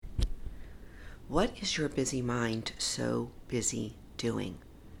What is your busy mind so busy doing?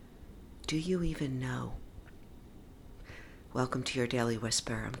 Do you even know? Welcome to your Daily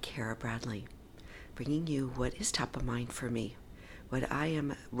Whisper. I'm Kara Bradley, bringing you what is top of mind for me, what I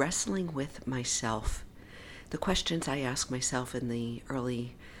am wrestling with myself, the questions I ask myself in the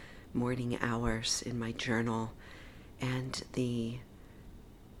early morning hours in my journal, and the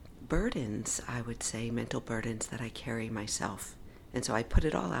burdens, I would say, mental burdens that I carry myself. And so I put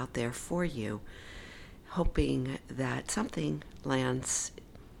it all out there for you, hoping that something lands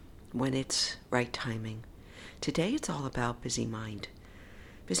when it's right timing. Today it's all about busy mind.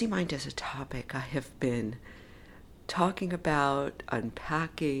 Busy mind is a topic I have been talking about,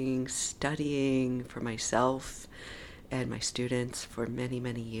 unpacking, studying for myself and my students for many,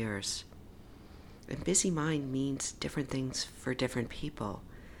 many years. And busy mind means different things for different people.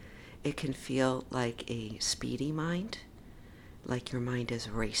 It can feel like a speedy mind, like your mind is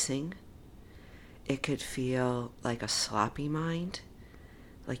racing. It could feel like a sloppy mind,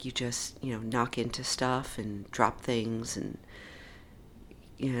 like you just, knock into stuff and drop things and,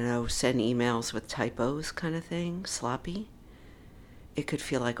 send emails with typos kind of thing, sloppy. It could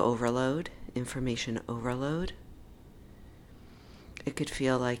feel like overload, information overload. It could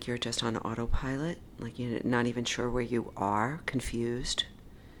feel like you're just on autopilot, like you're not even sure where you are, confused.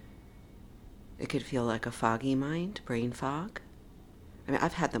 It could feel like a foggy mind, brain fog. I mean,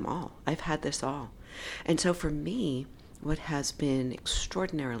 I've had them all. I've had this all. And so for me, what has been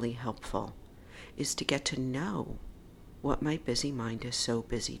extraordinarily helpful is to get to know what my busy mind is so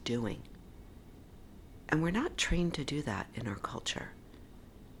busy doing. And we're not trained to do that in our culture.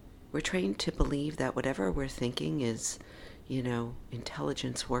 We're trained to believe that whatever we're thinking is,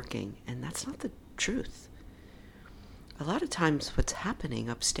 intelligence working. And that's not the truth. A lot of times what's happening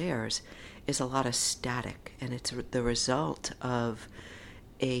upstairs is a lot of static, and it's the result of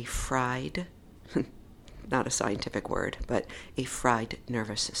a fried, not a scientific word, but a fried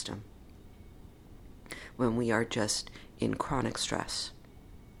nervous system. When we are just in chronic stress,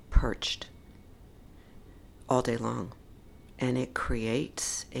 perched all day long, and it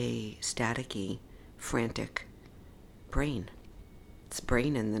creates a staticky, frantic brain. It's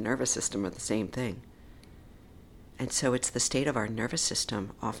brain and the nervous system are the same thing. And so it's the state of our nervous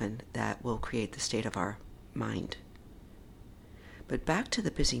system often that will create the state of our mind. But back to the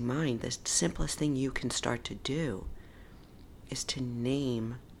busy mind, the simplest thing you can start to do is to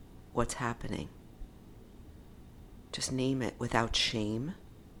name what's happening. Just name it without shame.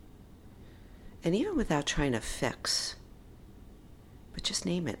 And even without trying to fix. But just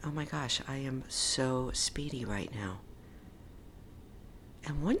name it. Oh my gosh, I am so speedy right now.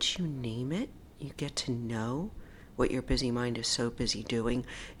 And once you name it, you get to know what your busy mind is so busy doing.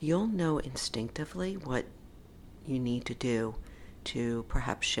 You'll know instinctively what you need to do to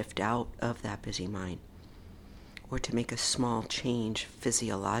perhaps shift out of that busy mind, or to make a small change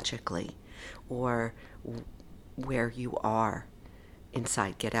physiologically, or where you are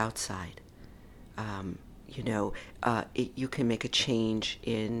inside, get outside. You can make a change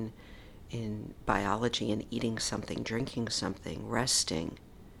in biology, in eating something, drinking something, resting.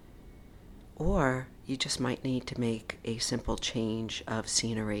 Or you just might need to make a simple change of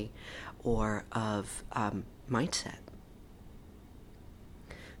scenery or of mindset.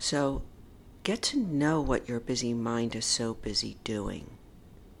 So get to know what your busy mind is so busy doing.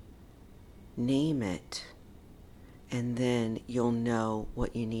 Name it, and then you'll know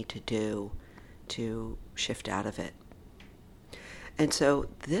what you need to do to shift out of it. And so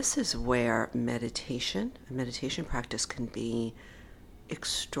this is where a meditation practice can be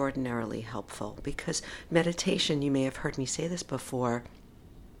extraordinarily helpful, because meditation, you may have heard me say this before,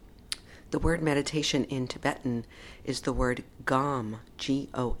 the word meditation in Tibetan is the word gom,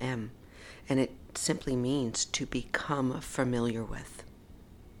 G-O-M, and it simply means to become familiar with.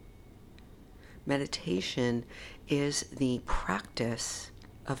 Meditation is the practice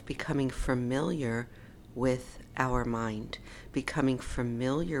of becoming familiar with our mind, becoming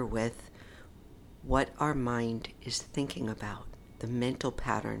familiar with what our mind is thinking about, the mental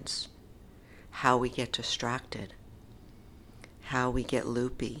patterns, how we get distracted, how we get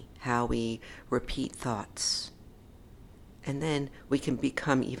loopy, how we repeat thoughts. And then we can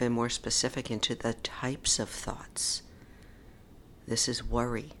become even more specific into the types of thoughts. This is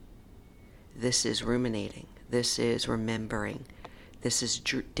worry. This is ruminating. This is remembering. This is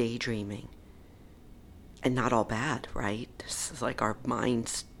daydreaming. And not all bad, right? This is like our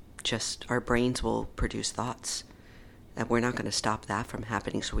brains will produce thoughts. And we're not going to stop that from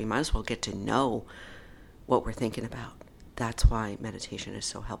happening, so we might as well get to know what we're thinking about. That's why meditation is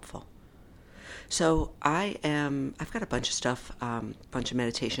so helpful. So I've got a bunch of stuff, bunch of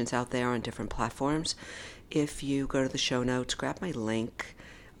meditations out there on different platforms. If you go to the show notes, grab my link.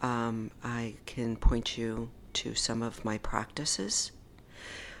 I can point you to some of my practices.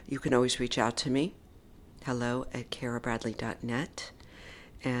 You can always reach out to me, hello@karabradley.net.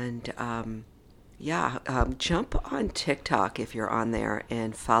 And jump on TikTok if you're on there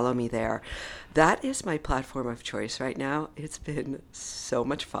and follow me there. That is my platform of choice right now. It's been so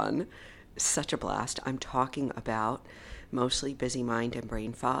much fun, such a blast. I'm talking about mostly busy mind and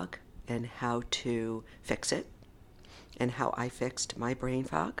brain fog and how to fix it and how I fixed my brain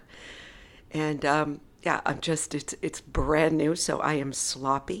fog. And it's brand new, so I am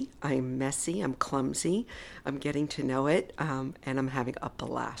sloppy, I'm messy, I'm clumsy, I'm getting to know it, and I'm having a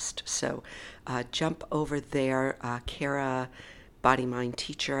blast. So jump over there, Kara Body Mind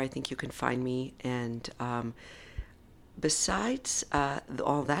Teacher, I think you can find me. And besides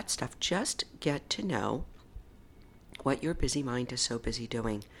all that stuff, just get to know what your busy mind is so busy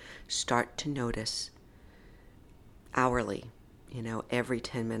doing. Start to notice hourly, every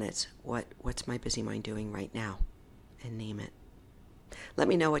 10 minutes, what's my busy mind doing right now, and name it. Let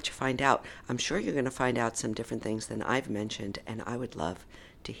me know what you find out. I'm sure you're going to find out some different things than I've mentioned, and I would love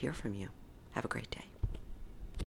to hear from you. Have a great day.